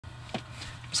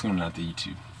What's going on out the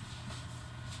YouTube?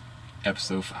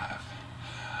 Episode 5.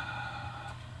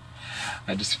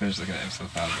 I just finished looking at episode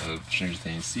 5 of Stranger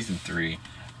Things season 3,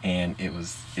 and it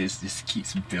just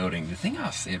keeps building. The thing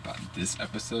I'll say about this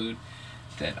episode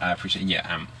that I appreciate,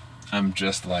 yeah, I'm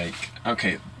just like,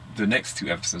 okay, the next 2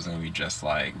 episodes are gonna be just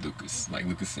like Lucas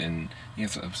in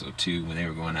episode 2 when they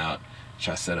were going out to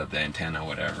try to set up the antenna or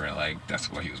whatever. Like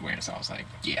that's what he was wearing. So I was like,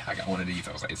 yeah, I got one of these.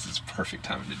 I was like, this is perfect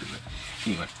time to do it.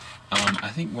 Anyway, I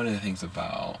think one of the things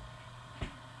about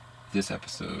this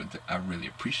episode that I really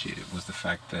appreciated was the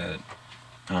fact that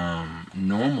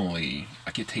normally,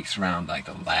 like, it takes around like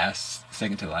the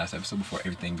second to the last episode before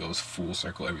everything goes full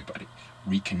circle, everybody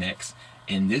reconnects.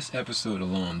 In this episode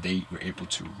alone, they were able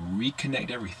to reconnect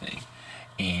everything,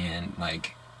 and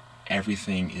like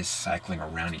everything is cycling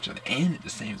around each other, and at the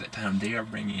same time they are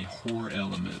bringing horror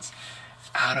elements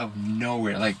out of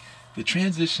nowhere. Like the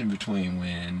transition between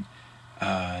when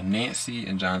Nancy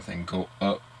and Jonathan go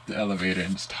up the elevator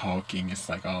and just talking, it's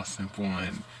like all simple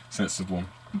and sensible.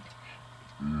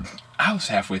 I was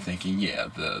halfway thinking, yeah,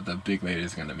 the big lady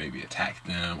is gonna maybe attack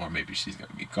them, or maybe she's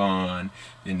gonna be gone.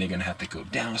 Then they're gonna have to go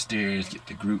downstairs, get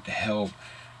the group to help.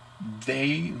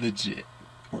 They legit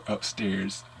were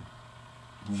upstairs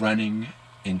running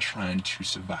and trying to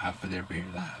survive for their very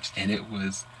lives, and it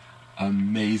was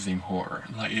amazing horror.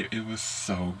 Like it was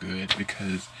so good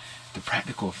because the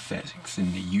practical effects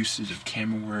and the usage of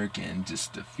camera work and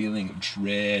just the feeling of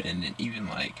dread, and then even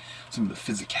like some of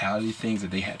the physicality things that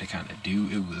they had to kind of do,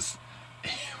 it was,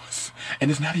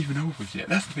 and it's not even over yet.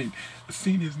 That's the thing, the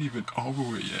scene isn't even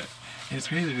over yet. And it's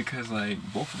crazy because like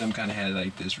both of them kind of had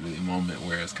like this really moment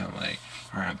where it's kind of like,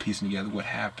 all right, I'm piecing together what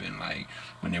happened, like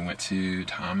when they went to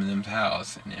Tom and them's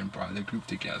house and then brought the group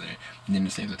together, and then at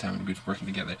the same time the group's working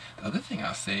together. The other thing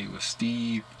I'll say was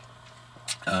Steve,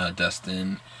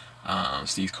 Dustin,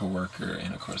 Steve's co-worker,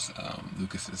 and of course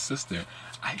Lucas's sister.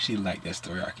 I actually like that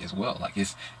story arc as well. Like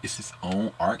it's its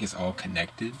own arc. It's all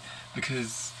connected,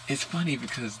 because it's funny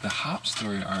because the Hop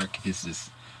story arc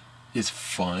is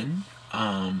fun.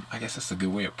 I guess that's a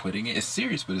good way of putting it. It's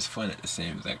serious, but it's fun at the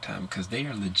same exact time because they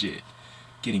are legit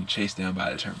getting chased down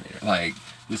by the Terminator. Like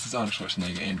this is Arnold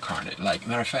Schwarzenegger incarnate. Like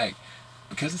matter of fact,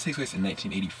 because it takes place in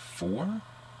 1984,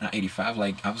 not 85.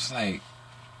 Like I was like,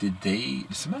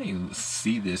 did somebody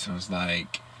see this and was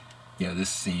like, yeah, this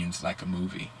seems like a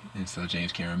movie? And so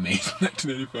James Cameron made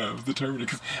 1985 The Terminator.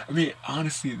 Because I mean,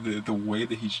 honestly, the way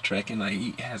that he's trekking, like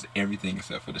he has everything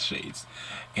except for the shades,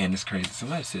 and it's crazy.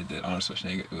 Somebody said that Arnold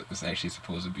Schwarzenegger was actually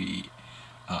supposed to be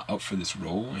up for this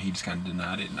role, and he just kind of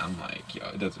denied it. And I'm like, yo,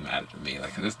 it doesn't matter to me.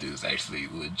 Like this dude's actually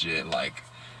legit. Like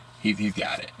he's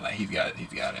got it. Like he's got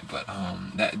it. But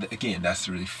again, that's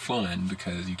really fun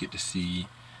because you get to see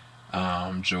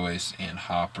Joyce and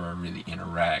Hopper really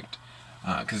interact,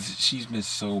 because she's been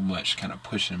so much kind of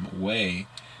pushing him away,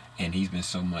 and he's been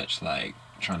so much like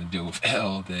trying to deal with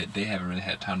Elle that they haven't really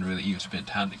had time to really even spend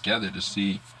time together to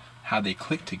see how they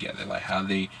click together, like how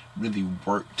they really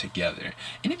work together.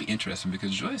 And it'd be interesting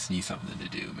because Joyce needs something to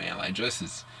do, man. Like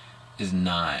Joyce is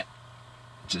not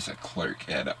just a clerk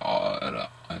at a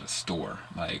store.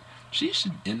 Like she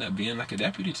should end up being like a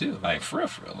deputy too, like for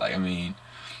real. Like I mean,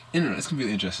 you know, it's gonna be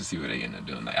really interesting to see what they end up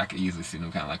doing. Like I could easily see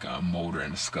them kind of like a Mulder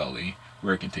and a Scully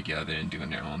working together and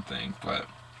doing their own thing. But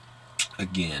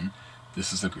again,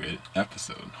 this is a great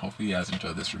episode. Hopefully you guys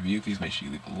enjoyed this review. Please make sure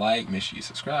you leave a like, make sure you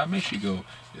subscribe, make sure you go to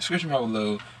the description bar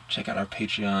below, check out our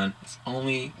Patreon. It's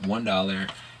only $1.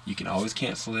 You can always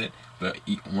cancel it, but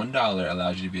 $1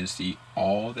 allows you to be able to see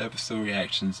all the episode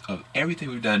reactions of everything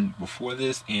we've done before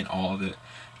this, and all the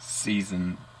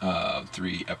season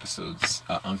 3 episodes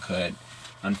uncut,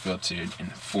 unfiltered,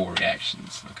 and full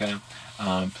reactions. Okay,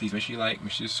 please make sure you like,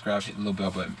 make sure you subscribe, hit the little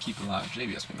bell button, keep it alive.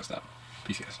 JBS, stop.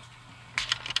 Peace, guys.